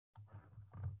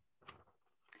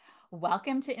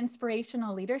Welcome to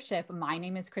Inspirational Leadership. My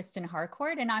name is Kristen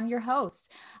Harcourt and I'm your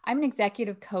host. I'm an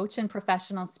executive coach and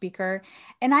professional speaker,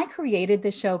 and I created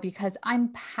this show because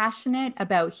I'm passionate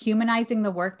about humanizing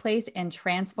the workplace and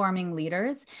transforming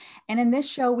leaders. And in this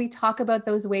show, we talk about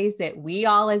those ways that we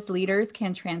all as leaders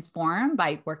can transform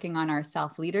by working on our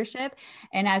self-leadership.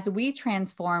 And as we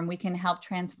transform, we can help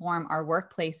transform our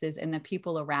workplaces and the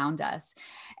people around us.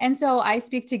 And so I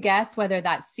speak to guests, whether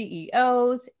that's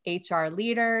CEOs, HR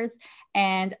leaders,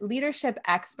 and leadership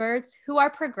experts who are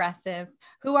progressive,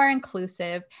 who are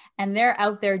inclusive, and they're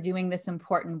out there doing this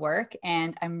important work.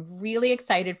 And I'm really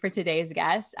excited for today's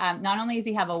guest. Not only does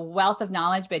he have a wealth of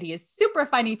knowledge, but he is super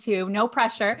funny too, no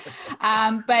pressure.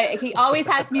 But he always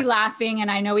has me laughing, and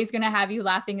I know he's going to have you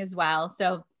laughing as well.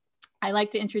 So I'd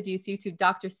like to introduce you to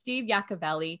Dr. Steve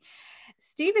Yacovelli.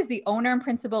 Steve is the owner and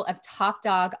principal of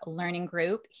TopDog Learning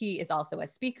Group. He is also a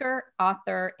speaker,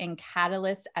 author, and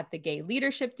catalyst at the Gay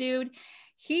Leadership Dude.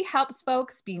 He helps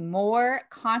folks be more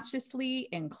consciously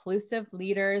inclusive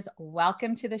leaders.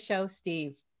 Welcome to the show,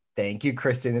 Steve. Thank you,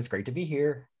 Kristen. It's great to be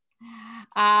here.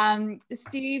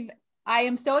 Steve, I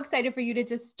am so excited for you to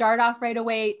just start off right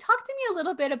away. Talk to me a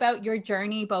little bit about your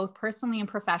journey, both personally and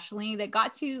professionally, that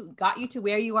got you to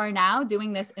where you are now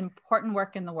doing this important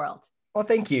work in the world. Well,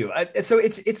 thank you. So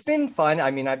it's been fun.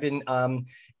 I mean, I've been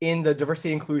in the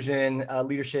diversity, inclusion,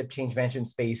 leadership, change management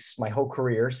space my whole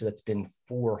career. So that's been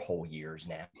 4 whole years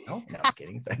now. No, I'm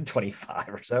kidding, 25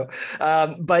 or so.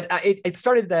 But it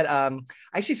started that I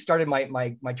actually started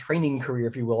my training career,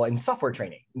 if you will, in software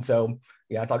training. And so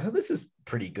I thought, oh, this is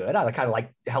pretty good. I kind of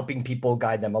like helping people,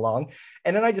 guide them along.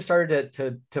 And then I just started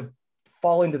to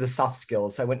fall into the soft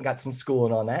skills. So I went and got some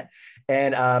schooling on that.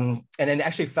 And then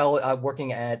actually fell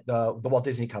working at the Walt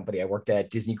Disney Company. I worked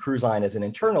at Disney Cruise Line as an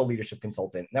internal leadership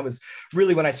consultant. And that was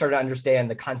really when I started to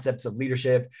understand the concepts of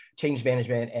leadership, change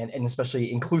management, and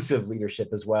especially inclusive leadership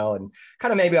as well. And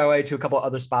kind of maybe my way to a couple of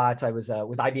other spots. I was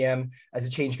with IBM as a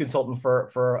change consultant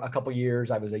for a couple of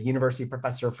years. I was a university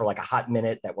professor for like a hot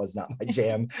minute. That was not my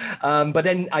jam. But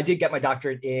then I did get my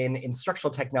doctorate in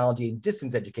instructional technology and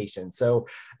distance education. So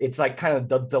it's like kind of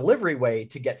the delivery way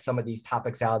to get some of these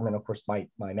topics out. And then of course, my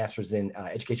master's in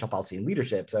educational policy and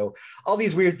leadership. So all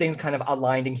these weird things kind of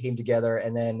aligned and came together.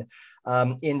 And then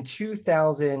in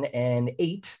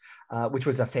 2008, which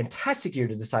was a fantastic year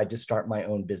to decide to start my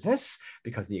own business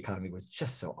because the economy was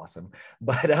just so awesome.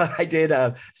 But I did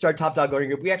start TopDog Learning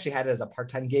Group. We actually had it as a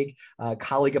part-time gig. A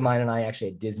colleague of mine and I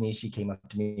actually at Disney, she came up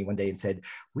to me one day and said,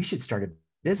 we should start a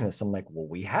business. I'm like, well,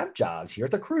 we have jobs here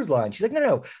at the cruise line. She's like,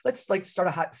 no, let's like start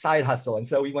a side hustle. And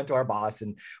so we went to our boss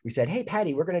and we said, hey,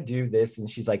 Patty, we're going to do this. And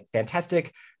she's like,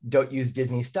 fantastic. Don't use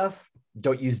Disney stuff.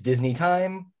 Don't use Disney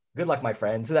time. Good luck, my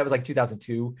friend. So that was like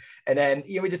 2002. And then,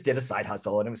 we just did a side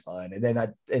hustle and it was fun. And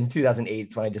then in 2008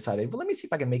 is when I decided, well, let me see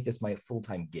if I can make this my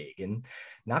full-time gig. And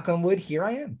knock on wood, here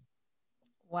I am.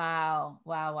 Wow.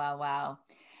 Wow. Wow. Wow.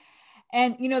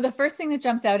 And, the first thing that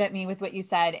jumps out at me with what you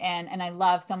said, and I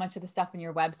love so much of the stuff on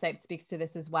your website speaks to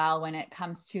this as well, when it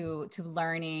comes to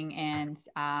learning and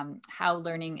how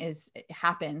learning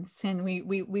happens. And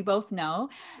we both know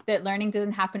that learning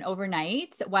doesn't happen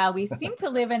overnight. While we seem to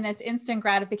live in this instant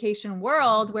gratification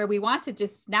world where we want to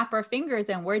just snap our fingers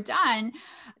and we're done,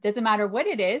 doesn't matter what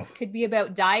it is, could be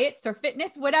about diets or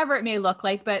fitness, whatever it may look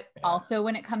like, but also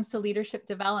when it comes to leadership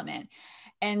development.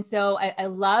 And so I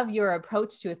love your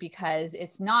approach to it because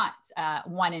it's not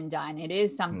one and done. It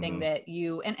is something that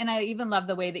and I even love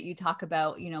the way that you talk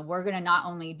about, we're going to not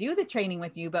only do the training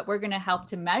with you, but we're going to help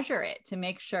to measure it to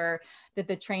make sure that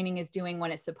the training is doing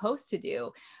what it's supposed to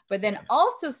do. But then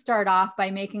also start off by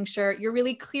making sure you're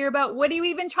really clear about what are you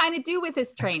even trying to do with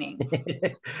this training?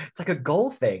 It's like a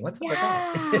goal thing. What's up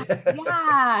with that?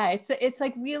 Yeah. It's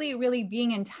like really, really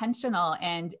being intentional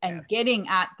and getting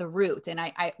at the root. And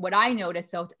what I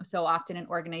notice so often in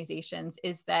organizations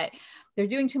is that they're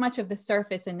doing too much of the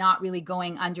surface and not really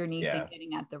going underneath and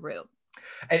getting at the root.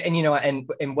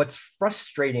 And what's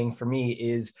frustrating for me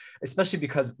is, especially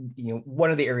because,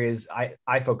 one of the areas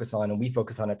I focus on and we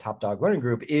focus on at TopDog Learning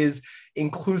Group is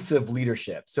inclusive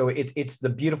leadership. So it's the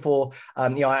beautiful,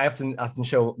 I often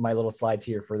show my little slides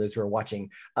here for those who are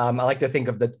watching. I like to think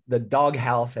of the dog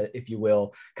house, if you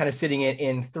will, kind of sitting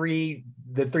in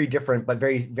the three different, but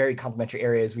very, very complementary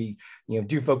areas. We,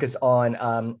 do focus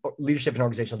on leadership and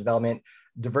organizational development,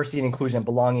 diversity and inclusion and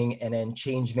belonging, and then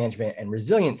change management and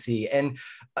resiliency. And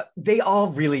they all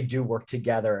really do work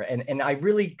together. And I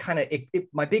really kind of,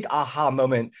 my big aha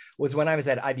moment was when I was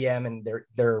at IBM and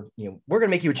they're we're going to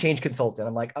make you a change consultant.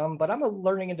 I'm like, but I'm a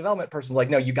learning and development person. Like,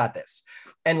 no, you got this.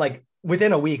 And like,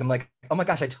 within a week, I'm like, oh my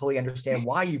gosh, I totally understand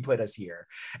why you put us here.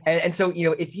 And so,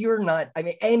 if you're not, I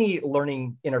mean, any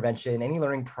learning intervention, any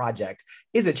learning project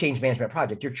is a change management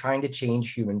project. You're trying to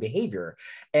change human behavior.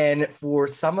 And for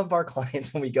some of our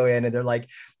clients, when we go in and they're like,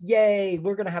 yay,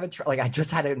 we're going to have like, I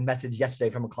just had a message yesterday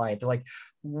from a client. They're like,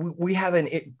 we haven't,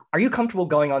 are you comfortable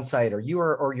going on site, or you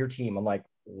or your team? I'm like,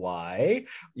 why?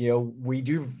 We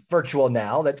do virtual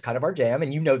now. That's kind of our jam.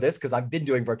 And this because I've been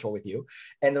doing virtual with you.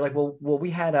 And they're like, well, we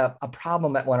had a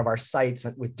problem at one of our sites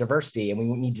with diversity, and we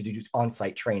need to do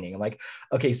on-site training. I'm like,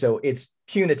 okay, so it's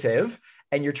punitive,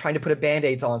 and you're trying to put a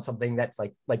Band-Aid on something that's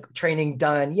like training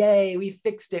done. Yay, we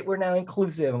fixed it. We're now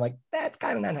inclusive. I'm like, that's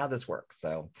kind of not how this works.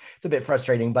 So it's a bit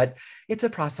frustrating, but it's a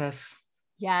process.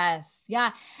 Yes.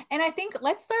 Yeah. And I think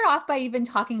let's start off by even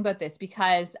talking about this,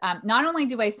 because not only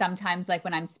do I sometimes, like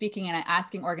when I'm speaking and I'm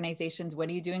asking organizations, what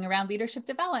are you doing around leadership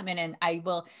development? And I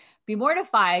will be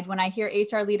mortified when I hear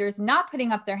HR leaders not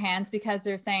putting up their hands because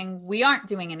they're saying we aren't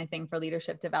doing anything for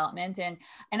leadership development. And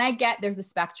I get there's a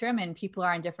spectrum and people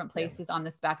are in different places on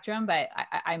the spectrum, but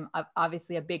I'm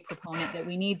obviously a big proponent that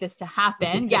we need this to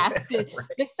happen. Yes. Right.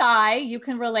 The sigh, you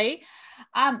can relate.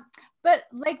 But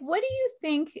like, what do you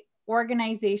think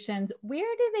organizations, where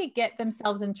do they get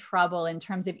themselves in trouble in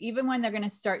terms of, even when they're going to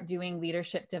start doing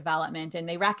leadership development and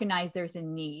they recognize there's a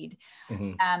need,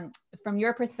 from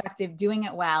your perspective, doing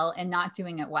it well and not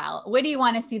doing it well? What do you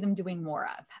want to see them doing more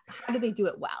of? How do they do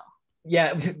it well?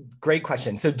 Yeah, great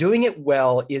question. So doing it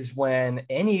well is when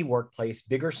any workplace,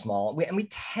 big or small, and we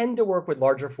tend to work with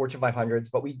larger Fortune 500s,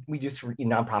 but we do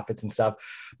nonprofits and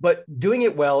stuff. But doing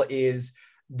it well is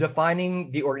defining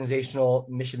the organizational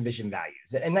mission, vision,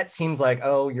 values. And that seems like,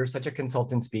 oh, you're such a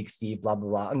consultant speak, Steve, blah,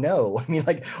 blah, blah. No, I mean,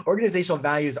 like, organizational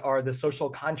values are the social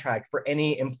contract for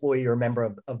any employee or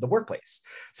member of the workplace.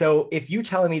 So if you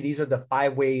telling me these are the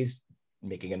 5 ways,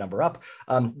 making a number up,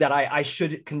 that I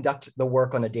should conduct the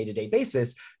work on a day-to-day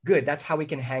basis, good. That's how we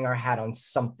can hang our hat on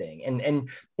something. And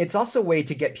it's also a way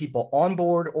to get people on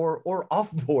board or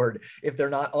off board if they're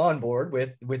not on board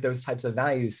with those types of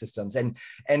value systems. And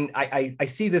I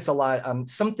see this a lot.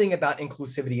 Something about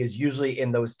inclusivity is usually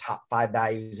in those top 5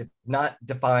 values, if not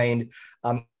defined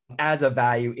as a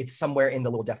value, it's somewhere in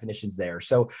the little definitions there.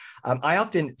 So I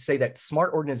often say that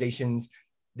smart organizations,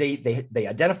 they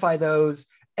identify those,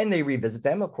 and they revisit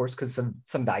them, of course, because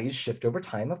some values shift over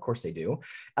time. Of course they do,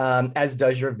 as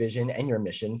does your vision and your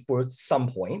mission for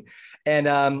some point. And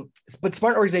but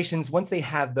smart organizations, once they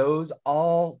have those,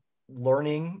 all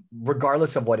learning,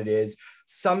 regardless of what it is,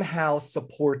 somehow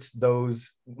supports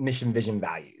those mission, vision,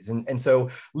 values. And so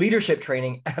leadership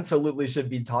training absolutely should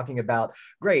be talking about,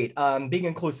 great, being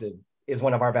inclusive is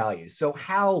one of our values. So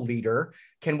how, leader,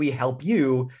 can we help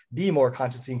you be more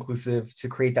consciously inclusive to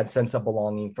create that sense of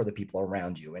belonging for the people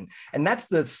around you? And that's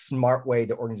the smart way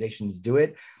that organizations do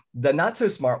it. The not so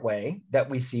smart way that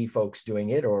we see folks doing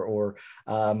it or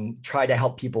try to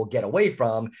help people get away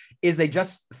from is they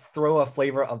just throw a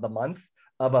flavor of the month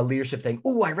of a leadership thing.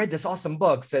 Oh, I read this awesome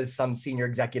book, says some senior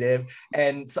executive.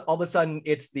 And so all of a sudden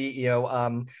it's the,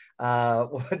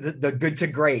 the good to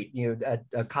great,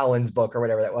 a Collins book or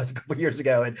whatever that was a couple of years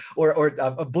ago. And, or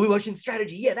a blue ocean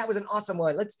strategy. Yeah, that was an awesome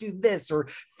one. Let's do this, or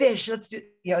fish. Let's do,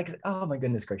 like, oh my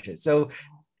goodness gracious. So,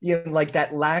 like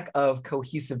that lack of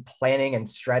cohesive planning and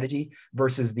strategy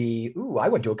versus the, I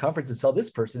went to a conference and saw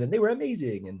this person and they were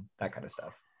amazing, and that kind of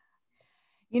stuff.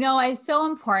 It's so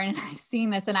important. I've seen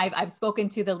this, and I've spoken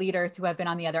to the leaders who have been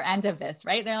on the other end of this,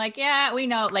 right? They're like, yeah, we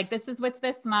know, like, this is what's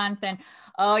this month. And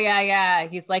oh yeah,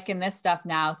 he's liking this stuff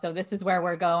now. So this is where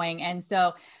we're going. And it is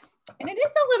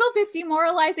a little bit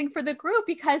demoralizing for the group,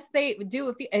 because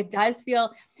it does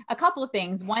feel a couple of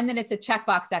things. One, that it's a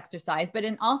checkbox exercise, but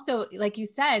also, like you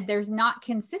said, there's not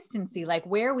consistency. Like,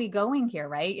 where are we going here?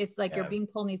 Right. It's like you're being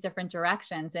pulled in these different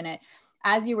directions. And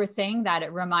as you were saying that,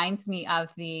 it reminds me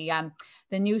of the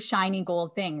new shiny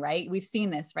gold thing, right? We've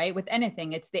seen this, right? With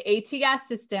anything, it's the ATS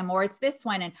system, or it's this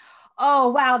one. And, oh,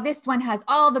 wow, this one has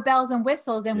all the bells and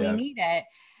whistles and we need it.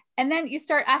 And then you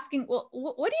start asking, well,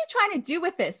 what are you trying to do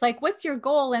with this? Like, what's your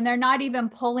goal? And they're not even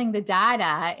pulling the data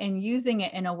and using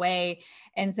it in a way.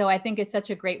 And so I think it's such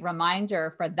a great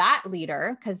reminder for that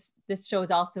leader, because this show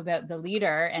is also about the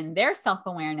leader and their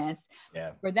self-awareness,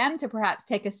 for them to perhaps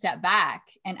take a step back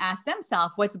and ask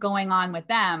themselves what's going on with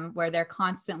them, where they're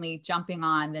constantly jumping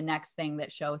on the next thing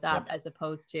that shows up, as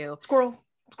opposed to squirrel.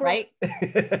 Right?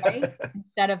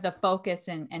 Instead of the focus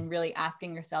and really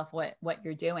asking yourself what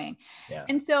you're doing.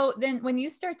 And so then when you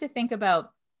start to think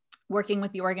about working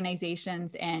with the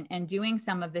organizations and doing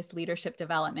some of this leadership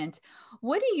development.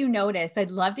 What do you notice? I'd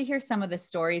love to hear some of the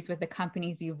stories with the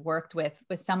companies you've worked with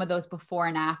some of those before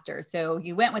and after. So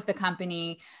you went with the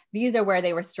company, these are where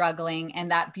they were struggling, and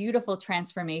that beautiful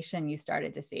transformation you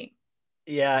started to see.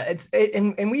 Yeah,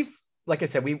 and we've, like I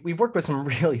said, we've worked with some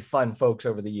really fun folks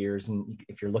over the years. And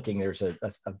if you're looking, there's a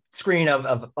screen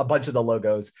of a bunch of the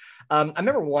logos. I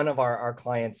remember one of our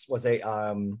clients was a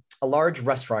large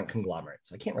restaurant conglomerate.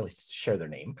 So I can't really share their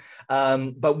name.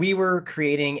 But we were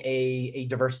creating a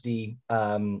diversity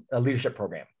a leadership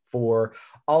program for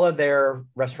all of their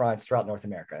restaurants throughout North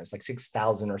America. It's like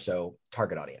 6,000 or so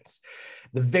target audience.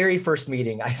 The very first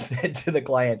meeting, I said to the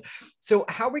client, so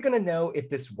how are we going to know if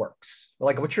this works?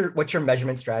 Like, what's your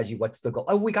measurement strategy? What's the goal?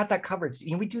 Oh, we got that covered.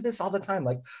 You know, we do this all the time.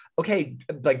 Like, okay,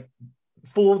 like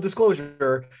full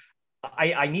disclosure,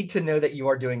 I need to know that you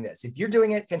are doing this. If you're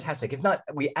doing it, fantastic. If not,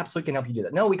 we absolutely can help you do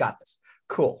that. No, we got this.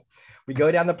 Cool. We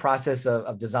go down the process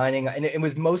of designing, and it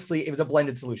was a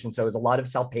blended solution. So it was a lot of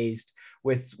self-paced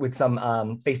with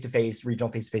some face-to-face,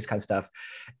 regional face-to-face kind of stuff.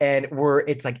 And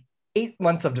it's like 8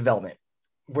 months of development.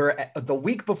 We're at the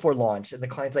week before launch, and the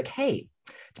client's like, hey,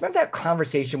 do you remember that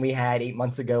conversation we had 8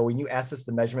 months ago when you asked us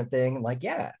the measurement thing? I'm like,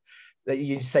 yeah.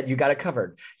 You said you got it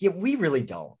covered. Yeah, we really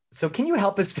don't. So can you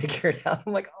help us figure it out?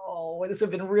 I'm like, oh, this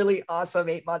would have been really awesome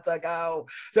 8 months ago.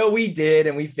 So we did,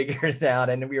 and we figured it out,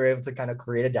 and we were able to kind of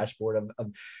create a dashboard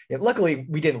luckily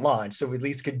we didn't launch, so we at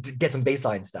least could get some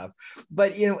baseline stuff.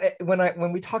 But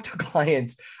when we talk to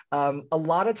clients, a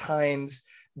lot of times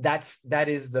that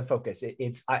is the focus.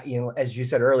 It's as you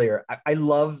said earlier, I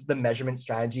love the measurement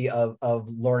strategy of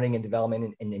learning and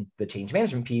development and the change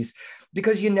management piece,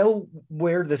 because you know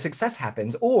where the success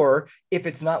happens, or if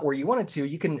it's not where you want it to,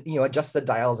 you can adjust the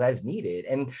dials as needed.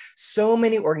 And so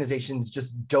many organizations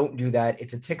just don't do that.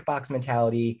 It's a tick box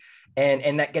mentality,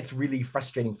 and that gets really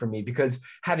frustrating for me, because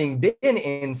having been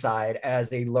inside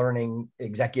as a learning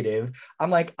executive, I'm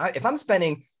like, if I'm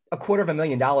spending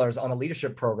 $250,000 on a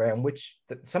leadership program, which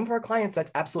some of our clients,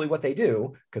 that's absolutely what they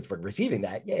do, because we're receiving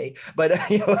that, yay. But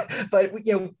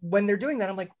when they're doing that,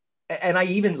 I'm like, and I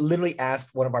even literally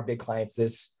asked one of our big clients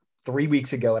this 3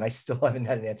 weeks ago, and I still haven't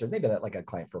had an answer. They've been like a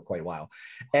client for quite a while,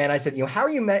 and I said, how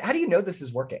do you know this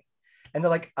is working? And they're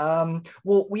like,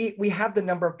 well, we have the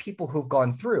number of people who've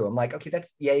gone through. I'm like, okay,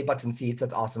 that's yay, butts and seats.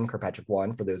 That's awesome. Kirkpatrick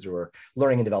won, for those who are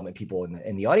learning and development people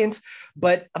in the audience.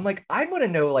 But I'm like, I want to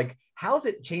know, like, how's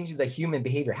it changing the human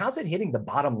behavior? How's it hitting the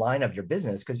bottom line of your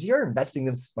business? Because you're investing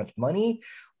this much money.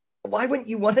 Why wouldn't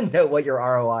you want to know what your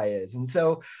ROI is? And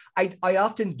so I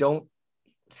often don't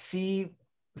see,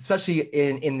 especially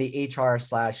in the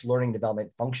HR/learning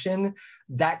development function,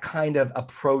 that kind of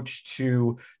approach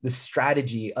to the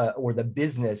strategy or the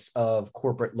business of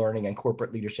corporate learning and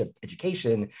corporate leadership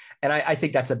education. And I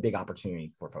think that's a big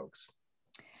opportunity for folks.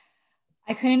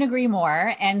 I couldn't agree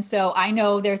more. And so I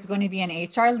know there's going to be an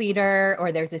HR leader,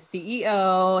 or there's a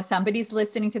CEO, somebody's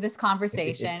listening to this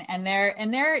conversation, and they're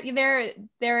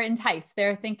enticed.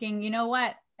 They're thinking, you know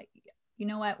what,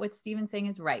 what Stephen's saying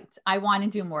is right. I want to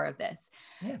do more of this.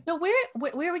 Yeah. So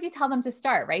where would you tell them to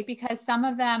start, right? Because some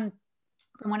of them,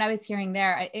 from what I was hearing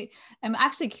there, I'm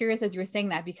actually curious as you were saying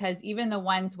that, because even the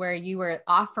ones where you were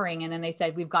offering and then they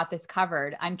said, we've got this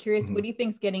covered. I'm curious, what do you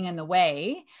think's getting in the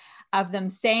way of them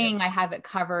saying, I have it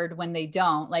covered, when they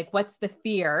don't? Like, what's the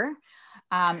fear?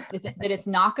 Is it that it's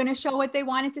not going to show what they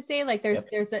wanted to say? Like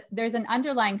there's an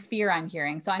underlying fear I'm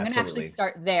hearing. So I'm going to actually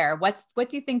start there. What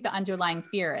do you think the underlying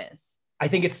fear is? I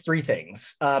think it's three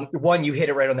things. One, you hit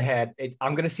it right on the head.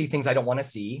 I'm going to see things I don't want to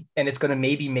see, and it's going to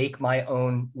maybe make my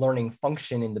own learning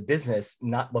function in the business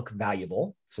not look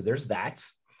valuable. So there's that.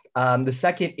 The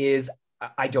second is,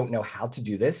 I don't know how to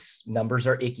do this. Numbers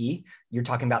are icky. You're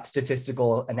talking about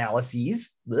statistical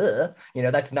analyses. Ugh.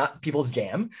 That's not people's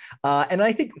jam. And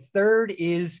I think third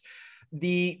is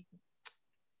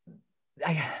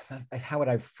how would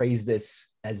I phrase this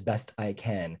as best I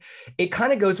can? It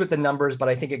kind of goes with the numbers, but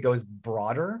I think it goes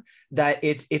broader, that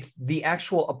it's the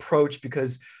actual approach,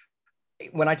 because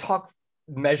when I talk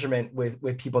measurement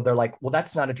with people, they're like, well,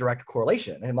 that's not a direct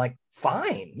correlation. And I'm like,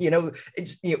 fine,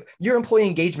 your employee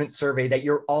engagement survey that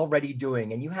you're already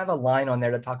doing, and you have a line on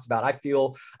there that talks about, I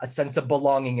feel a sense of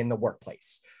belonging in the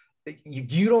workplace.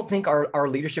 You don't think our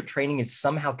leadership training is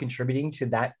somehow contributing to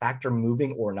that factor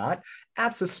moving or not?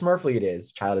 Absolutely, it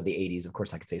is. Child of the 80s, of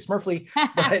course I could say Smurfly,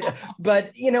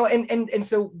 but and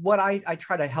so what I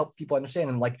try to help people understand,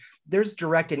 and like, there's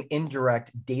direct and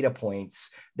indirect data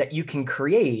points that you can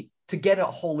create to get a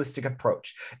holistic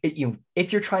approach.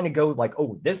 If you're trying to go like,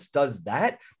 oh, this does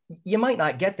that, you might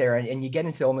not get there, and you get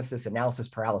into almost this analysis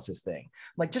paralysis thing.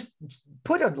 Like, just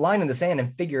put a line in the sand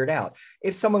and figure it out.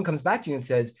 If someone comes back to you and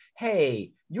says,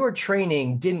 hey, your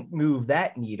training didn't move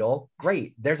that needle,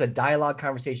 great. There's a dialogue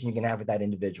conversation you can have with that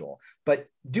individual, but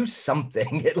do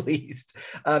something at least.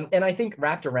 And I think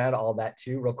wrapped around all that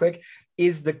too, real quick,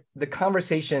 is the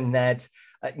conversation that,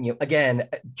 again,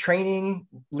 training,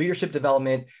 leadership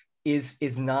development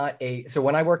is not so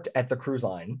when I worked at the cruise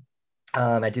line,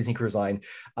 at Disney Cruise Line,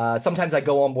 sometimes I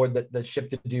go on board the ship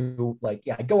to do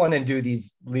I go on and do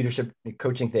these leadership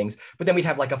coaching things, but then we'd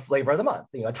have like a flavor of the month,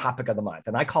 a topic of the month.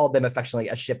 And I called them affectionately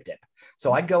a ship dip.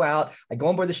 So I'd go out, I go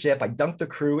on board the ship, I dunk the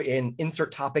crew in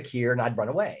insert topic here, and I'd run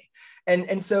away.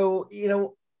 And so,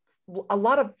 a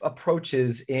lot of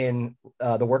approaches in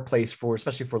the workplace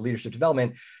especially for leadership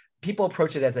development, people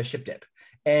approach it as a ship dip.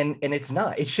 And it's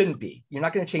not, it shouldn't be. You're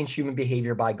not going to change human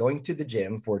behavior by going to the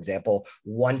gym, for example,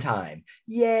 one time.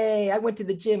 Yay, I went to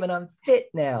the gym and I'm fit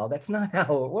now. That's not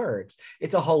how it works.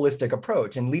 It's a holistic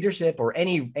approach, and leadership or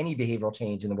any behavioral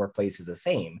change in the workplace is the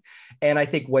same. And I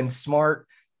think when smart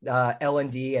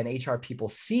L&D and HR people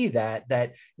see that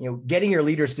getting your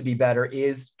leaders to be better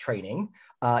is training.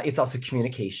 It's also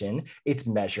communication, it's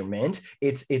measurement,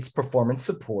 it's performance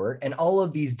support, and all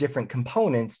of these different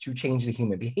components to change the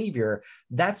human behavior.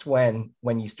 That's when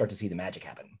you start to see the magic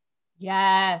happen.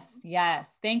 Yes.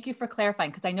 Thank you for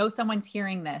clarifying, because I know someone's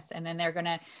hearing this and then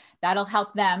that'll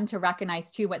help them to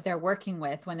recognize too what they're working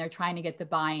with when they're trying to get the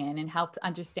buy-in and help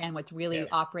understand what's really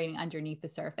operating underneath the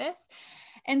surface.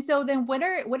 And so then what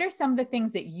are some of the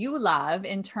things that you love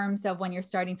in terms of when you're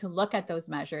starting to look at those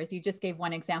measures? You just gave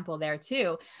one example there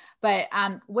too, but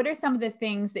what are some of the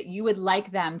things that you would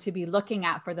like them to be looking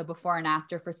at for the before and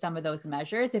after for some of those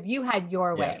measures if you had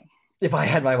your way? If I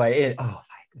had my way, if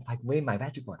I wave my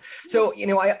magic wand. So,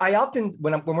 I often,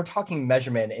 when we're talking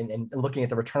measurement and looking at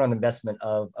the return on investment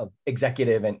of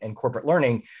executive and corporate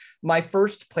learning, my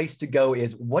first place to go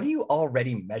is, what are you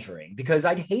already measuring? Because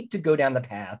I'd hate to go down the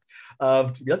path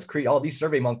of, let's create all these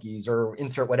survey monkeys or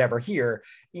insert whatever here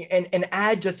and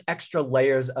add just extra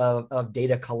layers of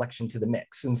data collection to the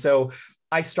mix. And so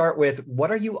I start with, what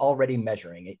are you already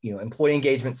measuring? Employee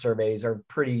engagement surveys are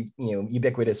pretty,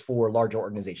 ubiquitous for larger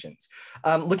organizations.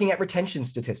 Looking at retention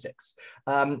statistics,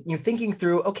 thinking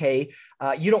through, okay,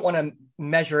 you don't want to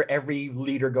measure every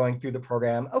leader going through the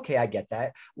program. Okay, I get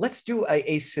that. Let's do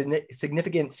a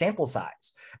significant sample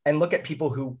size and look at people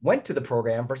who went to the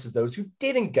program versus those who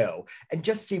didn't go, and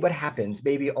just see what happens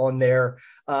maybe on their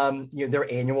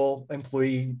annual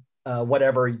employee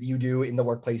whatever you do in the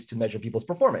workplace to measure people's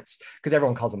performance, because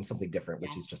everyone calls them something different,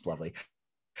 which is just lovely.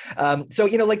 So,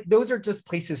 those are just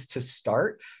places to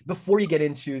start before you get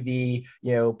into the,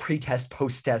 pre-test,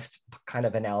 post-test kind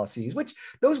of analyses, which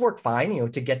those work fine,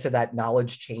 to get to that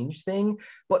knowledge change thing.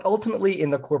 But ultimately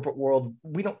in the corporate world,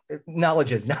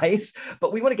 knowledge is nice,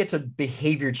 but we want to get to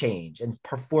behavior change and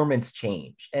performance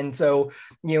change. And so,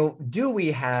 do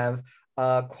we have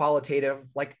qualitative,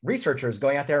 like researchers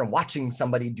going out there and watching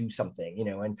somebody do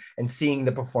something, and seeing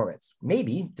the performance?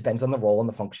 Maybe, depends on the role and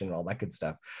the function and all that good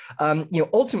stuff.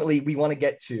 Ultimately, we want to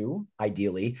get to,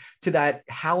 ideally, to that,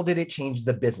 how did it change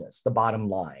the business, the bottom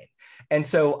line? And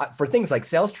so for things like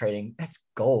sales training, that's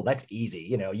gold. That's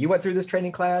easy. You went through this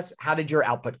training class. How did your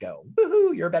output go?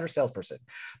 Woohoo, you're a better salesperson.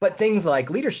 But things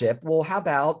like leadership, well, how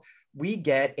about we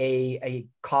get a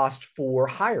cost for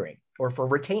hiring or for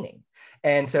retaining?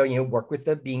 And so, work with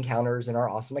the bean counters and our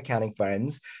awesome accounting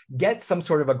friends, get some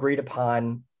sort of agreed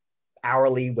upon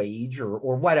hourly wage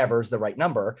or whatever is the right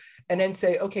number. And then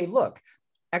say, okay, look,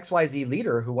 XYZ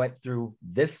leader who went through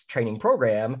this training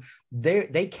program,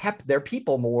 they kept their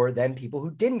people more than people who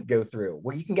didn't go through.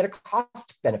 Well, you can get a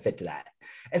cost benefit to that.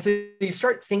 And so you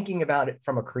start thinking about it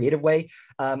from a creative way.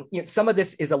 Some of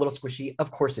this is a little squishy.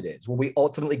 Of course it is. Will we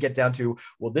ultimately get down to,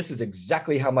 well, this is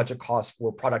exactly how much it costs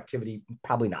for productivity?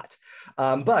 Probably not.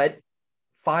 But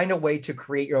find a way to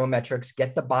create your own metrics,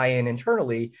 get the buy-in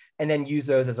internally, and then use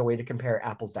those as a way to compare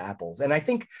apples to apples. And I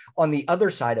think on the other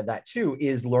side of that too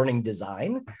is learning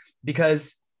design,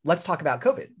 because let's talk about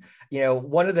COVID.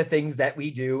 One of the things that we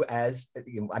do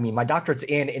my doctorate's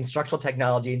in instructional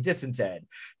technology and distance ed.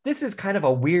 This is kind of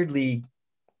a weirdly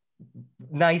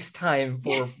nice time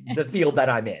for the field that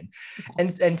I'm in.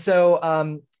 And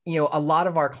so, a lot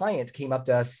of our clients came up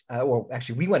to us, or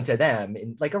actually we went to them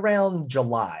in like around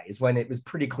July is when it was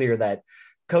pretty clear that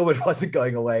COVID wasn't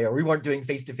going away, or we weren't doing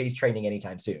face-to-face training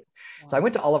anytime soon. Wow. So I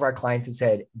went to all of our clients and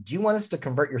said, do you want us to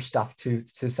convert your stuff to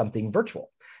something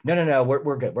virtual? No,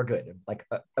 we're good. We're good. Like,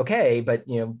 okay, but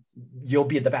you'll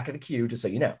be at the back of the queue, just so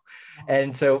you know. Wow.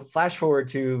 And so flash forward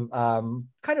to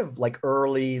kind of like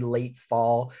early, late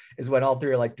fall is when all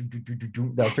three are like,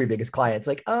 the three biggest clients,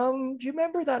 like, do you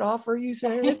remember that offer you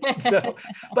said? So,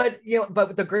 but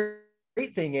the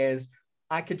great thing is,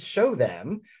 I could show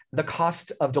them the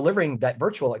cost of delivering that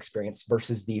virtual experience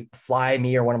versus the fly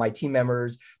me or one of my team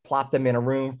members, plop them in a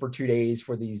room for 2 days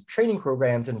for these training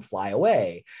programs and fly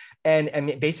away.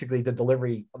 And basically the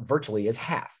delivery virtually is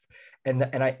half. And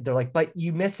they're like, but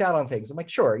you miss out on things. I'm like,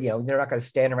 sure, they're not going to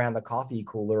stand around the coffee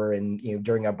cooler and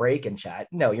during a break and chat.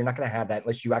 No, you're not going to have that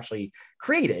unless you actually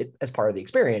create it as part of the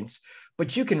experience.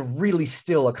 But you can really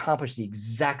still accomplish the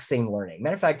exact same learning.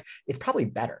 Matter of fact, it's probably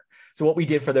better. So what we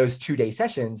did for those 2-day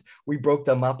sessions, we broke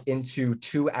them up into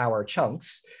 2-hour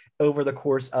chunks over the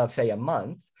course of, say, a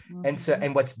month. Mm-hmm.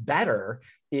 And what's better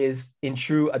is, in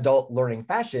true adult learning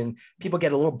fashion, people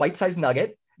get a little bite-sized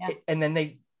nugget, and then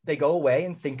they go away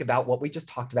and think about what we just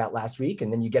talked about last week.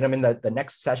 And then you get them in the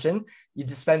next session. You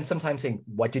just spend some time saying,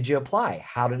 what did you apply?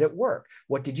 How did it work?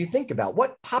 What did you think about?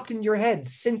 What popped in your head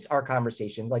since our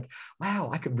conversation? Like, wow,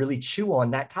 I could really chew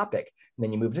on that topic. And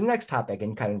then you move to the next topic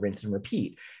and kind of rinse and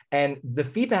repeat. And the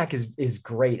feedback is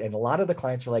great. And a lot of the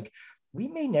clients are like, we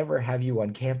may never have you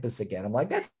on campus again. I'm like,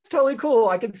 that's totally cool.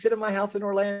 I can sit in my house in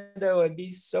Orlando and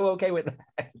be so okay with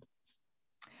that.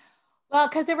 Well,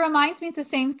 because it reminds me, it's the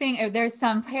same thing. There's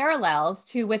some parallels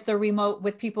to with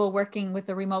people working with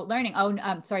the remote learning.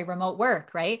 Remote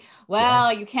work, right?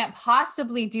 Well, you can't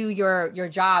possibly do your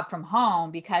job from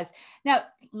home because now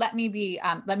let me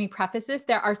preface this.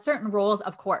 There are certain roles,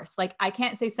 of course, like I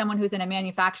can't say someone who's in a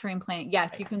manufacturing plant.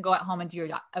 Yes, you can go at home and do your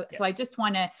job. Yes. So I just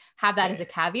want to have that as a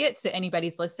caveat. So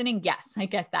anybody's listening, yes, I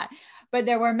get that. But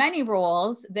there were many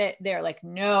roles that they're like,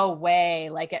 no way,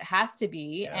 like it has to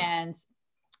be.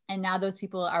 And now those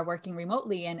people are working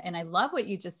remotely. And I love what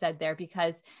you just said there,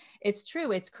 because it's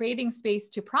true. It's creating space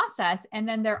to process. And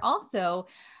then they're also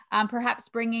perhaps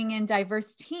bringing in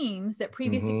diverse teams that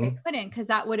previously they couldn't, because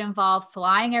that would involve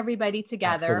flying everybody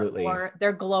together. Absolutely. Or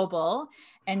they're global.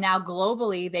 And now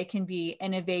globally, they can be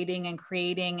innovating and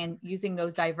creating and using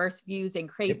those diverse views and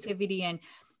creativity. And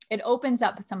it opens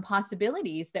up some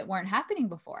possibilities that weren't happening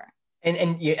before.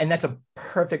 And that's a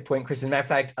perfect point, Kristen. Matter of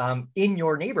fact, in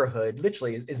your neighborhood,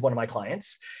 literally is one of my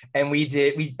clients. And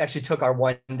we actually took our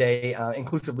 1-day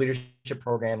inclusive leadership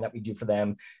program that we do for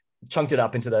them, chunked it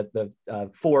up into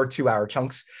the 4 2-hour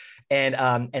chunks. And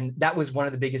that was one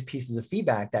of the biggest pieces of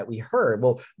feedback that we heard.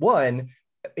 Well, one,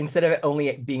 instead of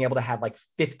only being able to have like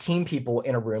 15 people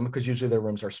in a room, because usually their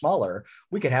rooms are smaller,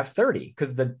 we could have 30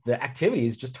 because the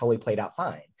activities just totally played out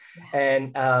fine. Yeah.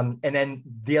 And then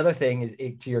the other thing is,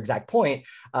 to your exact point,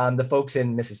 the folks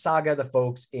in Mississauga, the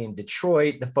folks in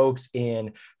Detroit, the folks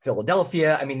in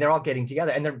Philadelphia, I mean, they're all getting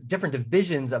together, and they're different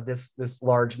divisions of this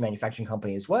large manufacturing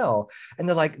company as well. And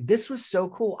they're like, this was so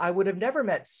cool. I would have never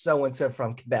met so-and-so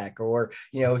from Quebec, or,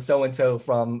 so-and-so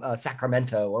from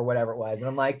Sacramento, or whatever it was. And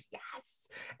I'm like, yes.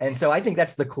 And so I think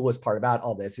that's the coolest part about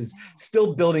all this, is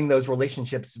still building those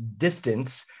relationships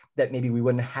distance that maybe we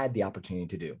wouldn't have had the opportunity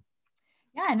to do.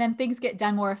 Yeah. And then things get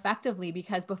done more effectively,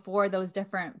 because before those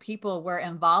different people were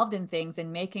involved in things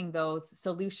and making those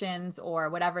solutions or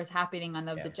whatever's happening on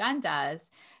those agendas,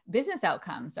 business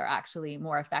outcomes are actually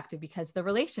more effective because the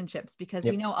relationships, because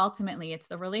we know ultimately it's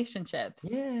the relationships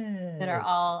that are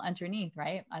all underneath,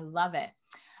 right? I love it.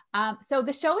 So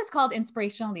the show is called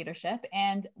Inspirational Leadership.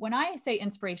 And when I say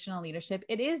inspirational leadership,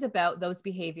 it is about those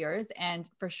behaviors. And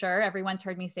for sure, everyone's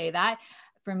heard me say that.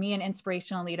 For me, an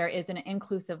inspirational leader is an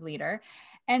inclusive leader.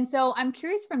 And so I'm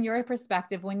curious, from your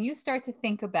perspective, when you start to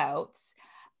think about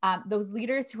those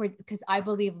leaders who are, because I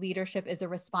believe leadership is a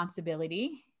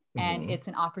responsibility and it's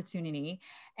an opportunity.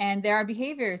 And there are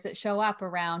behaviors that show up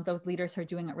around those leaders who are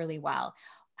doing it really well.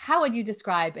 How would you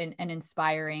describe an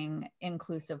inspiring,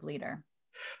 inclusive leader?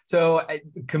 So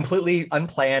completely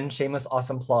unplanned, shameless,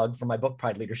 awesome plug for my book,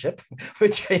 Pride Leadership,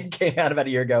 which came out about a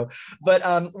year ago.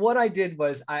 But what I did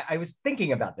was I was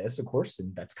thinking about this, of course,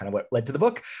 and that's kind of what led to the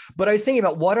book. But I was thinking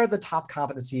about what are the top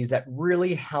competencies that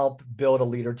really help build a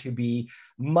leader to be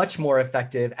much more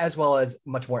effective, as well as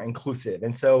much more inclusive.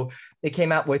 And so it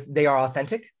came out with, they are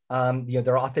authentic.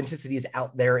 Their authenticity is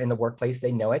out there in the workplace.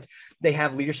 They know it. They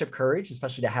have leadership courage,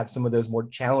 especially to have some of those more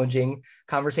challenging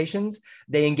conversations.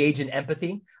 They engage in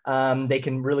empathy. They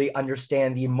can really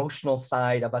understand the emotional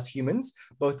side of us humans,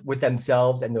 both with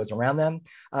themselves and those around them.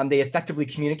 They effectively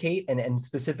communicate and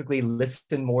specifically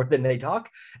listen more than they talk,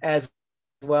 as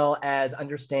well as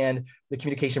understand the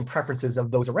communication preferences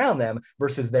of those around them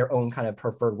versus their own kind of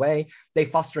preferred way. They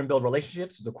foster and build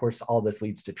relationships. Of course, all this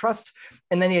leads to trust.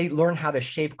 And then they learn how to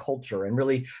shape culture and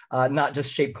really not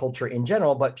just shape culture in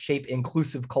general, but shape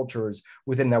inclusive cultures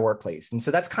within their workplace. And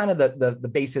so that's kind of the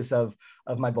basis of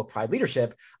my book, Pride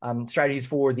Leadership, strategies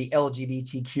for the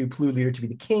LGBTQ plus leader to be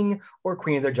the king or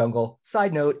queen of their jungle.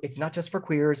 Side note, it's not just for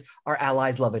queers. Our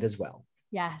allies love it as well.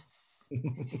 Yes.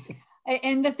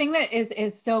 And the thing that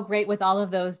is so great with all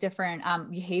of those different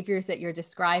behaviors that you're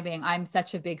describing, I'm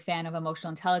such a big fan of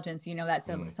emotional intelligence. You know, that's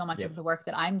so much of the work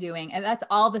that I'm doing. And that's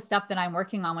all the stuff that I'm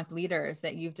working on with leaders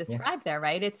that you've described there,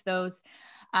 right? It's those,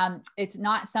 it's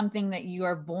not something that you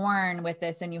are born with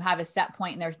this and you have a set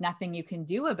point and there's nothing you can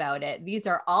do about it. These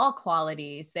are all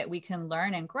qualities that we can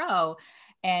learn and grow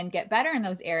and get better in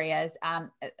those areas.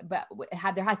 But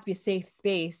there has to be a safe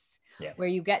space where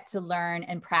you get to learn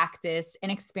and practice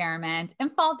and experiment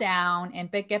and fall down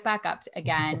and get back up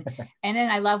again. And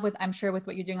then I love I'm sure with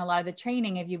what you're doing, a lot of the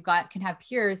training, if you've can have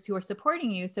peers who are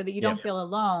supporting you so that you don't feel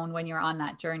alone when you're on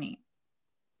that journey.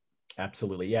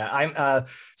 Absolutely. Yeah.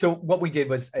 So what we did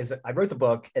was I wrote the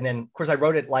book, and then of course I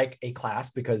wrote it like a class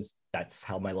because that's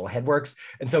how my little head works.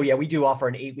 And so, we do offer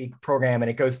an 8-week program, and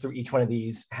it goes through each one of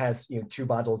these, has, 2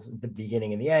 modules at the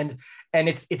beginning and the end. And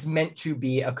it's meant to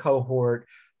be a cohort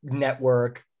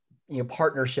network,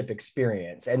 partnership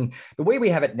experience. And the way we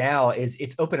have it now is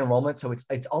it's open enrollment. So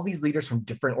it's all these leaders from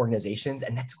different organizations,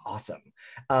 and that's awesome.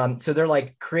 So they're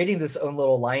like creating this own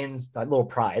little little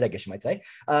pride, I guess you might say.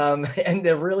 And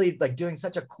they're really like doing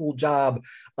such a cool job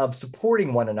of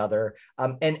supporting one another.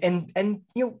 And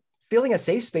feeling a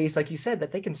safe space, like you said,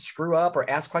 that they can screw up or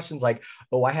ask questions like,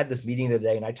 oh, I had this meeting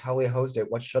today and I totally hosted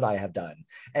it. What should I have done?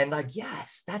 And like,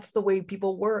 yes, that's the way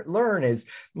people learn is,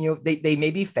 they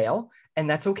maybe fail, and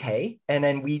that's okay. And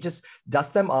then we just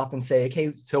dust them off and say,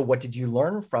 okay, so what did you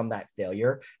learn from that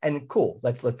failure? And cool,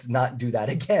 let's not do that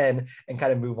again and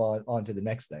kind of move on to the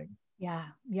next thing. Yeah,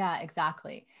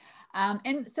 exactly.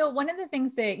 And so one of the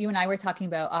things that you and I were talking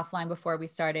about offline before we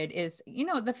started is,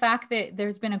 the fact that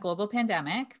there's been a global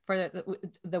pandemic for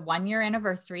the 1-year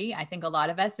anniversary. I think a lot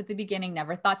of us at the beginning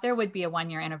never thought there would be a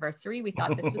 1-year anniversary. We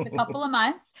thought this was a couple of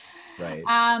months. Right.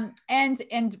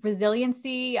 And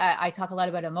resiliency. I talk a lot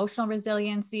about emotional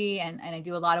resiliency, and I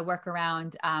do a lot of work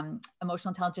around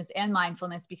emotional intelligence and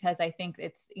mindfulness because I think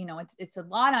it's a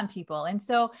lot on people. And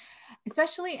so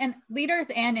especially in leaders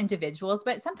and individuals,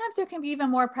 but sometimes there can be even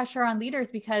more pressure on leaders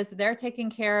because they're taking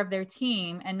care of their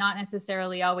team and not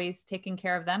necessarily always taking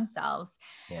care of themselves.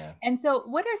 Yeah. And so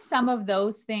what are some of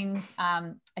those things?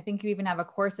 I think you even have a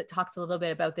course that talks a little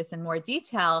bit about this in more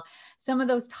detail, some of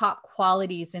those top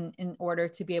qualities in order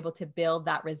to be able to build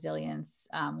that resilience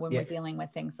when we're dealing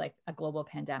with things like a global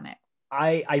pandemic.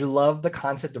 I love the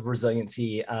concept of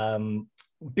resiliency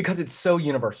because it's so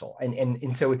universal.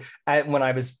 And so when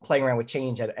I was playing around with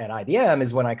change at IBM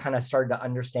is when I kind of started to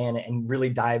understand and really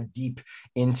dive deep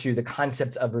into the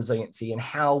concepts of resiliency and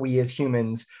how we as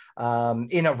humans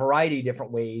in a variety of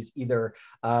different ways either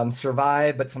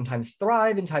survive, but sometimes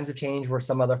thrive in times of change where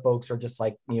some other folks are just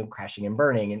like, crashing and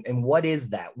burning. And what is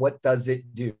that? What does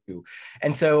it do?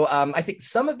 And so I think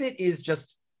some of it is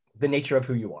just the nature of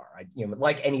who you are,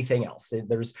 like anything else.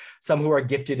 There's some who are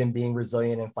gifted in being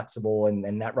resilient and flexible,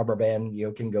 and that rubber band,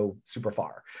 can go super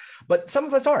far. But some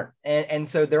of us aren't. And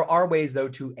so there are ways, though,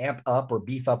 to amp up or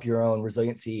beef up your own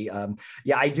resiliency.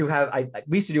 We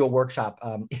used to do a workshop.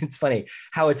 It's funny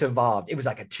how it's evolved. It was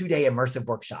like a 2-day immersive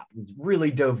workshop. We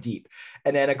really dove deep.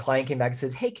 And then a client came back and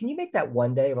says, hey, can you make that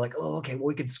 1 day? We're like, oh, okay, well,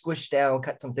 we could squish down,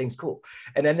 cut some things, cool.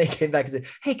 And then they came back and said,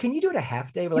 hey, can you do it a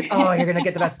half day? We're like, oh, you're going to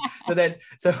get the best.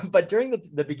 But during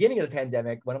the beginning of the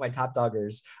pandemic, one of my top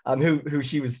doggers, who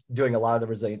she was doing a lot of the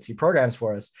resiliency programs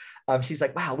for us, she's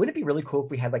like, wow, wouldn't it be really cool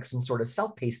if we had like some sort of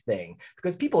self-paced thing?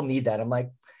 Because people need that. I'm like,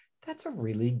 that's a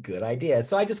really good idea.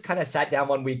 So I just kind of sat down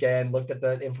one weekend, looked at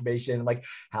the information, like,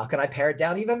 how can I pare it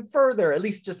down even further, at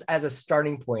least just as a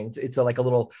starting point? It's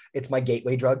my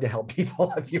gateway drug to help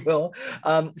people, if you will.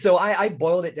 So I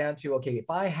boiled it down to, okay,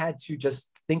 if I had to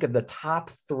just think of the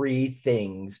top 3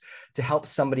 things to help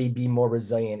somebody be more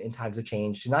resilient in times of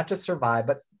change, to not just survive,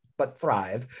 but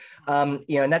thrive. And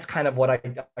that's kind of what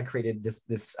I created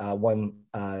this one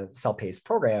self-paced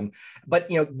program. But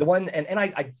the one, and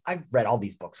I've read all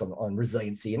these books on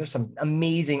resiliency, and there's some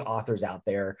amazing authors out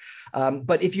there.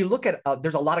 But if you look at,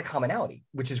 there's a lot of commonality,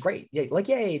 which is great.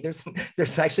 Yay,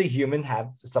 there's actually human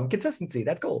have some consistency.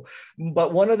 That's cool.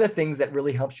 But one of the things that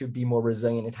really helps you be more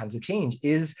resilient in times of change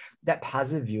is that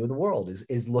positive view of the world,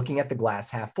 is looking at the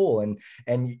glass half full.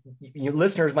 And your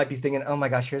listeners might be thinking, oh my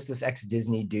gosh, here's this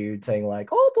ex-Disney dude attitude saying like,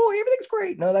 oh boy, everything's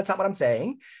great. No, that's not what I'm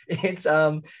saying.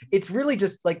 It's really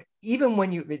just like, even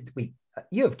when you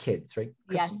have kids, right?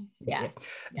 Yes. Yeah. Yes.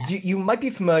 Yes. You might be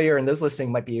familiar, and those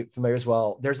listening might be familiar as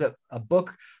well. There's a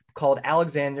book called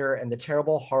Alexander and the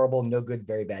Terrible, Horrible, No Good,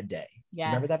 Very Bad Day. Do you Yes.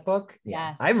 remember that book? Yeah.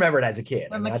 Yes. I remember it as a kid.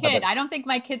 From a kid. I don't think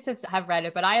my kids have read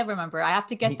it, but I remember. I have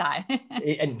to get that.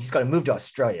 And he's going to move to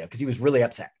Australia because he was really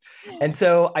upset. And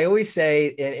so I always say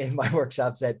in my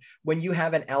workshops that when you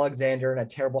have an Alexander and a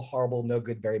terrible, horrible, no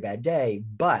good, very bad day,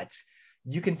 but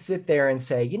you can sit there and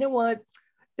say, you know what?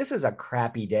 This is a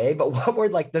crappy day, but what were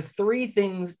like the 3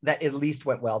 things that at least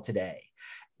went well today?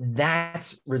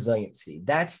 That's resiliency.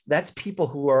 That's people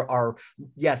who are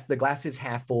yes, the glass is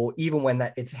half full, even when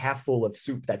that it's half full of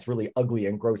soup that's really ugly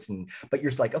and gross. But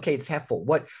you're just like, okay, it's half full.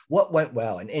 What went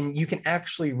well? And you can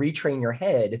actually retrain your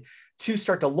head to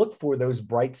start to look for those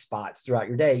bright spots throughout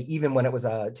your day, even when it was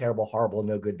a terrible, horrible,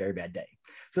 no good, very bad day.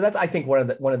 So that's, I think, one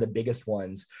of the biggest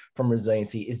ones from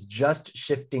resiliency is just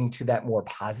shifting to that more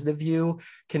positive view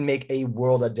can make a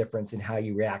world of difference in how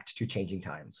you react to changing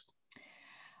times.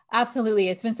 Absolutely.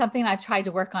 It's been something I've tried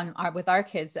to work on with our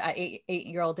kids,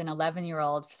 8-year-old and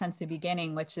 11-year-old since the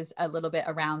beginning, which is a little bit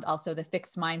around also the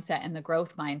fixed mindset and the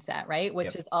growth mindset, right?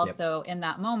 Which is also in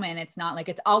that moment, it's not like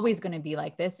it's always going to be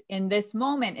like this. In this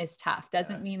moment is tough.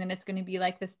 Doesn't mean that it's going to be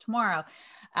like this tomorrow.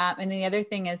 And the other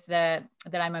thing is that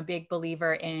I'm a big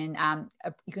believer in,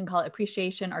 you can call it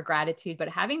appreciation or gratitude, but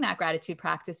having that gratitude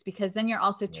practice, because then you're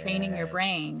also training your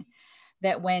brain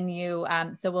that when you,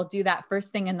 so we'll do that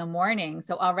first thing in the morning.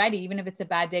 So already, even if it's a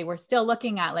bad day, we're still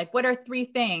looking at like, what are 3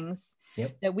 things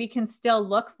that we can still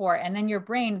look for? And then your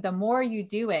brain, the more you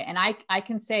do it, and I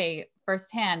can say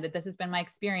firsthand that this has been my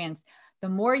experience, the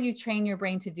more you train your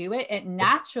brain to do it, it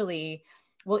naturally,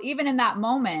 well, even in that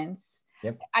moment,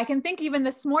 I can think even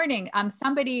this morning,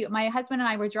 my husband and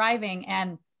I were driving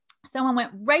and someone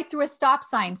went right through a stop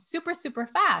sign, super, super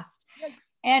fast. Yikes.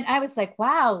 And I was like,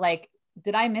 wow, like,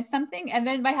 did I miss something? And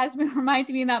then my husband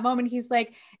reminded me in that moment, he's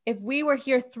like, if we were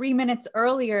here 3 minutes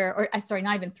earlier, or sorry,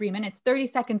 not even 3 minutes, 30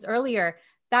 seconds earlier,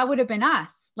 that would have been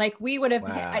us. Like we would have,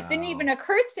 it didn't even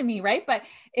occur to me. Right. But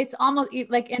it's almost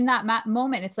like in that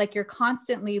moment, it's like you're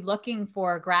constantly looking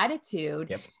for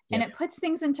gratitude and it puts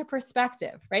things into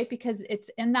perspective, right? Because it's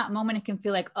in that moment, it can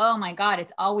feel like, oh my God,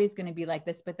 it's always going to be like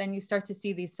this. But then you start to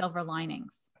see these silver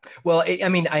linings. Well,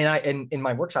 in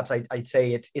my workshops, I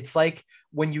say it's like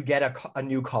when you get a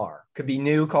new car, could be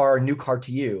new car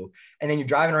to you. And then you're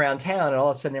driving around town and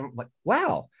all of a sudden, I'm like,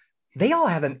 wow, they all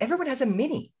have everyone has a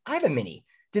Mini. I have a Mini.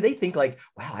 Do they think like,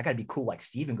 wow, I got to be cool like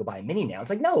Steve and go buy a Mini now? It's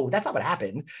like, no, that's not what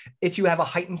happened. It's you have a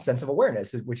heightened sense of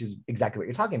awareness, which is exactly what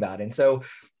you're talking about. And so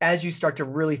as you start to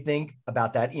really think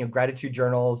about that, gratitude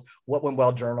journals, what went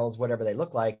well journals, whatever they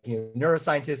look like,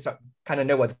 neuroscientists kind of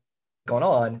know what's going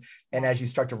on. And as you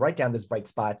start to write down those bright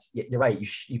spots, you're right.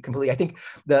 You completely, I think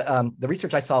the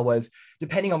research I saw was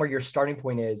depending on where your starting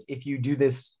point is, if you do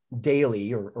this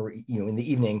daily or in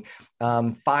the evening,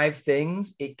 5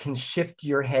 things, it can shift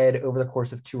your head over the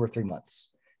course of 2 or 3 months.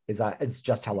 It's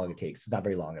just how long it takes. It's not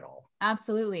very long at all.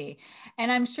 Absolutely.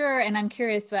 And I'm sure, and I'm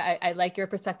curious, but I like your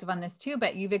perspective on this too,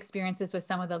 but you've experienced this with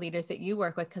some of the leaders that you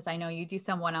work with, because I know you do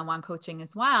some one-on-one coaching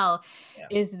as well,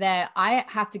 is that I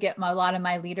have to get a lot of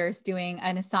my leaders doing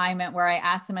an assignment where I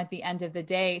ask them at the end of the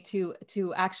day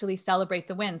to actually celebrate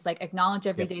the wins, like acknowledge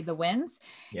every day the wins.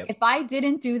 If I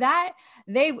didn't do that,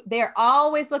 they're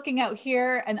always looking out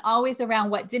here and always around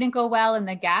what didn't go well and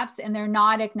the gaps, and they're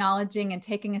not acknowledging and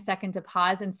taking a second to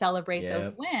pause and celebrate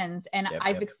those wins. And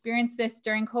I've experienced this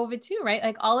during COVID too, right?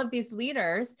 Like all of these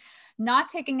leaders not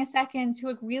taking a second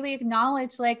to really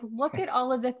acknowledge, like, look at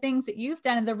all of the things that you've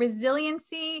done and the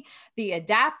resiliency, the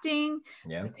adapting,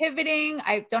 the pivoting.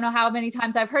 I don't know how many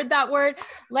times I've heard that word.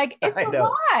 Like it's a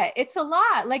lot. It's a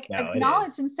lot. Like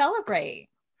acknowledge and celebrate.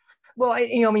 Well,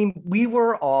 we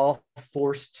were all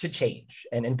forced to change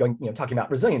and going, talking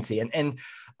about resiliency and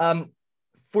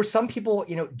for some people,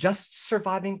 just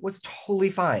surviving was totally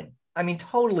fine. I mean,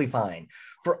 totally fine.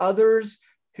 For others,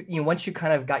 once you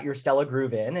kind of got your Stella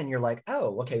groove in and you're like,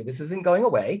 oh, okay, this isn't going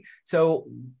away. So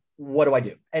what do I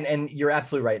do? And you're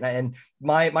absolutely right. And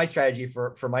my strategy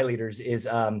for my leaders is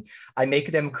I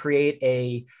make them create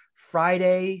a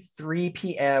Friday, 3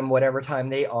 p.m., whatever time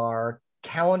they are,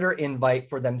 calendar invite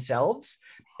for themselves.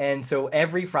 And so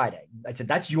every Friday, I said,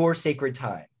 that's your sacred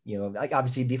time.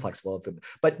 Obviously be flexible,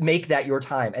 but make that your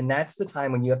time. And that's the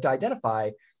time when you have to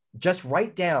identify, just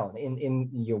write down in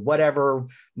whatever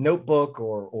notebook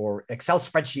or Excel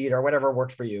spreadsheet or whatever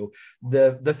works for you,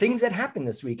 the things that happened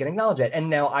this week and acknowledge it. And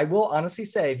now I will honestly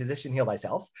say, physician, heal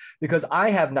thyself, because I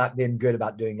have not been good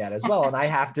about doing that as well. And I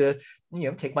have to,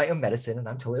 take my own medicine, and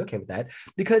I'm totally okay with that,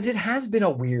 because it has been a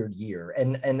weird year.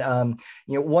 And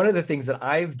one of the things that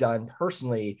I've done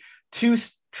personally to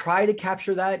try to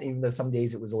capture that, even though some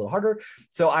days it was a little harder.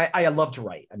 So I love to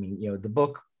write. I mean, the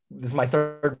book, this is my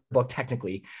third book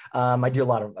technically. I do a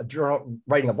lot of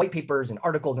writing of white papers and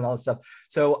articles and all this stuff.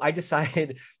 So I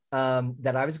decided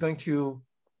that I was going to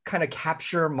kind of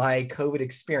capture my COVID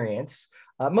experience,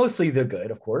 mostly the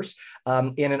good, of course,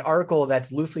 in an article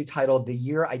that's loosely titled "The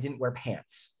Year I Didn't Wear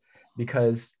Pants,"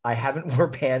 because I haven't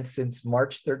worn pants since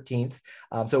March 13th.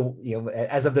 So,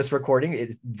 as of this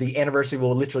recording, the anniversary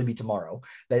will literally be tomorrow.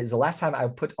 That is the last time I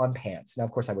put on pants. Now,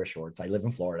 of course, I wear shorts. I live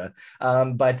in Florida.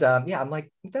 I'm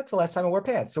like, that's the last time I wore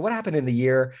pants. So what happened in the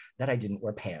year that I didn't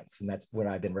wear pants? And that's when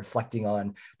I've been reflecting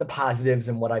on the positives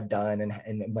and what I've done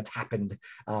and what's happened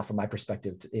from my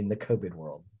perspective in the COVID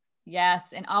world. Yes.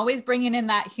 And always bringing in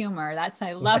that humor.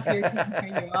 I love your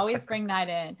humor. You always bring that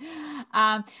in.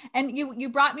 And you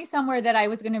brought me somewhere that I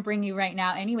was going to bring you right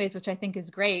now anyways, which I think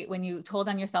is great when you told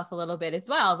on yourself a little bit as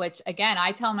well, which again,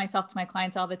 I tell myself to my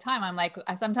clients all the time. I'm like,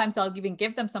 sometimes I'll even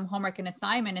give them some homework and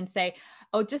assignment and say,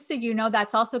 oh, just so you know,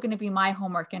 that's also going to be my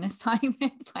homework and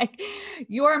assignment. Like,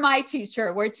 you're my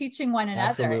teacher. We're teaching one another.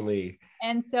 Absolutely.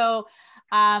 And so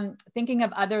thinking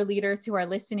of other leaders who are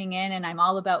listening in, and I'm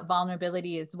all about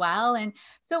vulnerability as well. And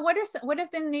so what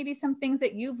have been maybe some things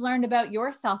that you've learned about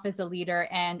yourself as a leader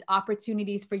and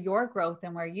opportunities for your growth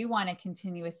and where you want to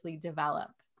continuously develop?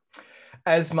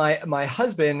 As my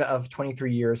husband of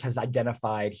 23 years has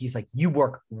identified, he's like, you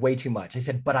work way too much. I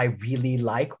said, but I really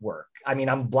like work. I mean,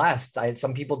 I'm blessed.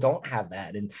 Some people don't have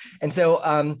that. And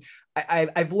so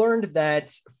I've learned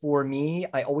that for me,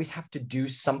 I always have to do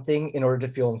something in order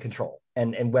to feel in control.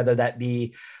 And whether that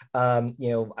be, I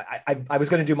was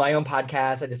going to do my own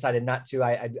podcast. I decided not to.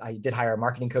 I did hire a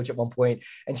marketing coach at one point,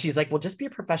 and she's like, well, just be a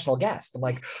professional guest. I'm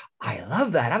like, I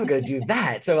love that. I'm going to do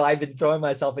that. So I've been throwing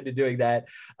myself into doing that.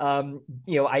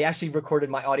 I actually recorded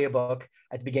my audiobook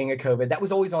at the beginning of COVID. That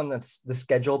was always on the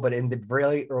schedule, but in the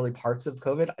very early parts of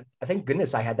COVID, I thank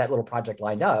goodness I had that little project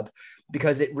lined up,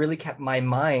 because it really kept my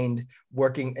mind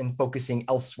working and focusing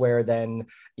elsewhere than,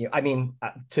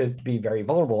 to be very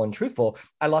vulnerable and truthful,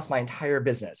 I lost my entire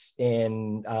business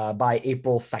by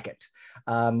April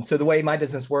 2nd. So the way my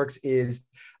business works is,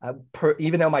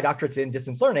 even though my doctorate's in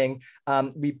distance learning,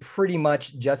 we pretty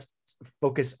much just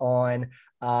focus on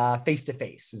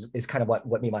face-to-face is kind of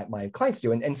what me and my clients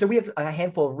do. And so we have a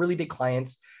handful of really big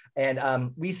clients,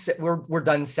 and we're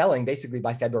done selling basically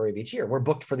by February of each year. We're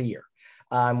booked for the year.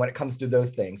 When it comes to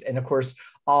those things. And of course,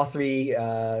 all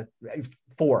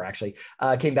four actually,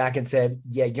 came back and said,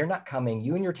 yeah, you're not coming.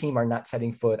 You and your team are not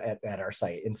setting foot at our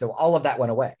site. And so all of that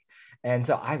went away. And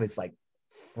so I was like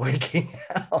freaking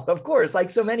out, of course, like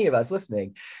so many of us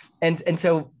listening. And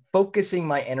so focusing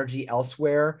my energy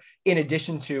elsewhere, in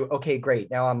addition to, okay,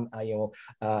 great. Now I'm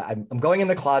going in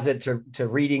the closet to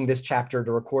reading this chapter,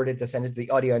 to record it, to send it to the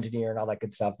audio engineer and all that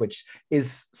good stuff, which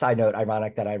is, side note,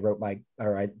 ironic that I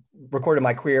recorded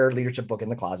my queer leadership book in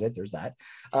the closet. There's that.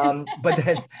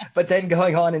 But then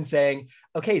going on and saying,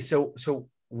 okay, so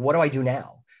what do I do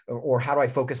now? Or how do I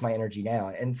focus my energy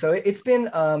now? And so it's been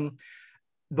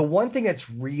the one thing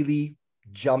that's really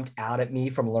jumped out at me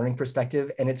from a learning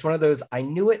perspective, and it's one of those, I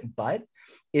knew it, but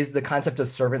is the concept of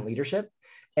servant leadership.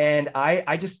 And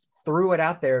I just threw it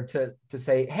out there to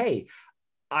say, hey,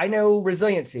 I know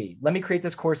resiliency. Let me create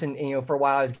this course. And for a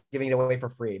while I was giving it away for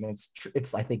free. I mean,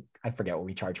 it's I think, I forget what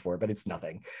we charge for, but it's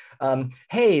nothing.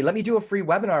 Hey, let me do a free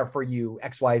webinar for you,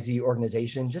 XYZ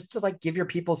organization, just to like give your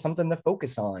people something to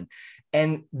focus on.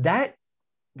 And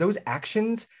those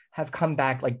actions have come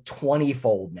back like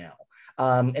 20-fold now.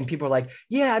 And people are like,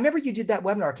 yeah, I remember you did that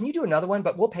webinar. Can you do another one?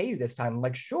 But we'll pay you this time. I'm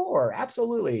like, sure,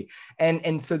 absolutely.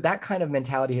 And so that kind of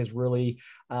mentality has really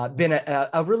been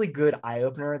a really good eye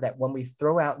opener, that when we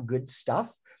throw out good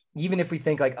stuff, even if we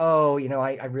think like, oh,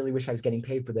 I really wish I was getting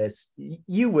paid for this,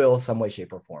 you will some way,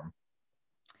 shape, or form.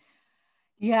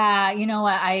 Yeah, you know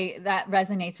what? That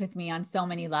resonates with me on so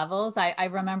many levels. I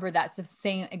remember that's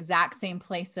the exact same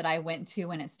place that I went to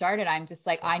when it started. I'm just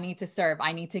like, I need to serve,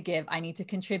 I need to give, I need to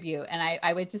contribute. And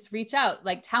I would just reach out,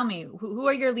 like, tell me, who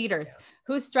are your leaders? Yeah.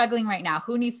 Who's struggling right now?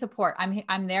 Who needs support?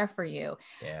 I'm there for you.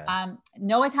 Yeah.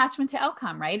 No attachment to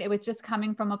outcome, right? It was just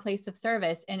coming from a place of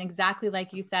service. And exactly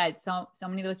like you said, so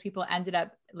many of those people ended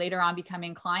up later on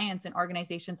becoming clients and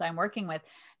organizations I'm working with.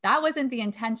 That wasn't the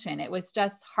intention. It was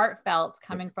just heartfelt,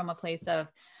 coming from a place of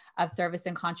service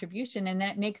and contribution. And then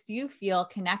it makes you feel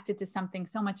connected to something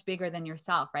so much bigger than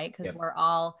yourself, right? Because we're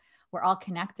all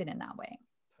connected in that way.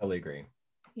 Totally agree.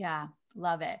 Yeah.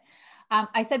 Love it.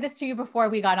 I said this to you before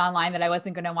we got online that I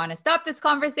wasn't going to want to stop this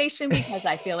conversation because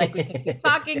I feel like we can keep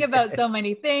talking about so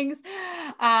many things.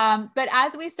 But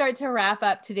as we start to wrap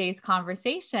up today's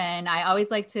conversation, I always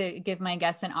like to give my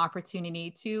guests an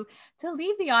opportunity to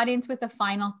leave the audience with a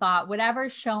final thought,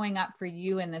 whatever's showing up for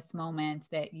you in this moment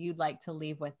that you'd like to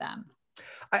leave with them.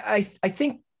 I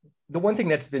think the one thing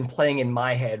that's been playing in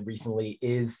my head recently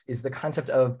is the concept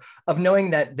of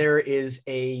knowing that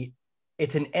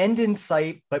it's an end in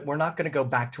sight, but we're not going to go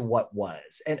back to what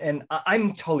was. And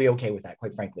I'm totally okay with that,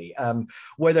 quite frankly.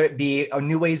 Whether it be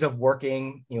new ways of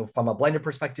working, from a blended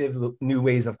perspective, new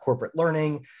ways of corporate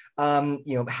learning,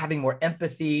 having more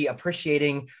empathy,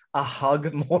 appreciating a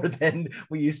hug more than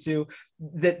we used to.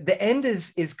 The end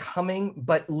is coming,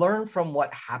 but learn from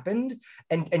what happened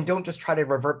and don't just try to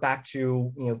revert back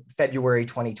to, February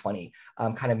 2020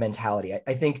 kind of mentality.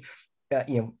 I think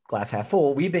glass half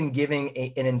full, we've been giving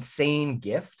an insane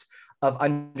gift of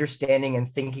understanding and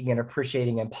thinking and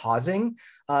appreciating and pausing,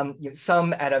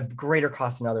 some at a greater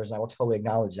cost than others. And I will totally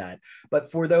acknowledge that.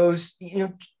 But for those,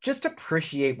 just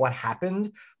appreciate what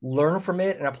happened, learn from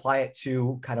it and apply it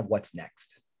to kind of what's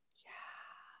next.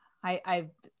 Yeah.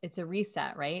 It's a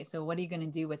reset, right? So what are you going to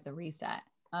do with the reset?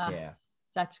 Yeah.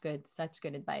 Such good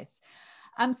advice.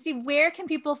 Steve, where can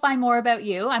people find more about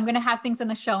you? I'm going to have things in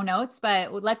the show notes,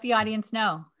 but let the audience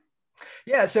know.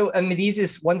 Yeah, so the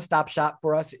easiest one-stop shop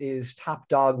for us is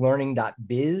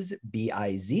topdoglearning.biz,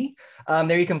 B-I-Z.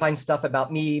 There you can find stuff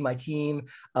about me, my team,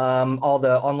 all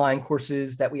the online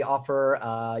courses that we offer.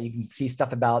 You can see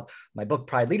stuff about my book,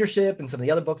 Pride Leadership, and some of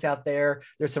the other books out there.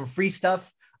 There's some free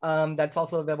stuff that's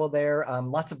also available there.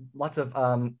 Lots of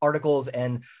articles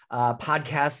and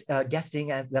podcast guesting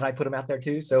that I put them out there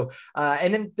too. So,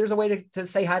 and then there's a way to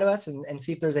say hi to us and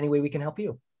see if there's any way we can help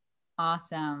you.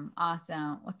 Awesome.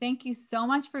 Well, thank you so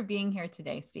much for being here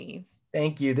today, Steve.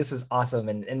 Thank you. This was awesome.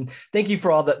 And thank you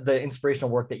for all the inspirational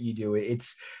work that you do.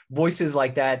 It's voices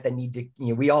like that need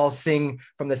to, we all sing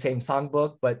from the same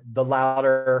songbook, but the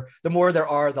more there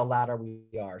are, the louder we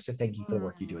are. So thank you for the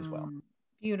work you do as well.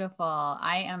 Beautiful.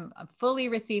 I am fully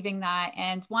receiving that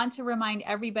and want to remind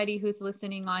everybody who's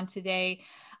listening on today,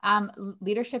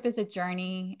 leadership is a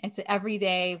journey. It's every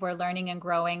day we're learning and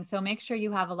growing. So make sure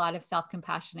you have a lot of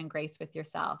self-compassion and grace with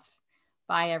yourself.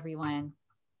 Bye, everyone.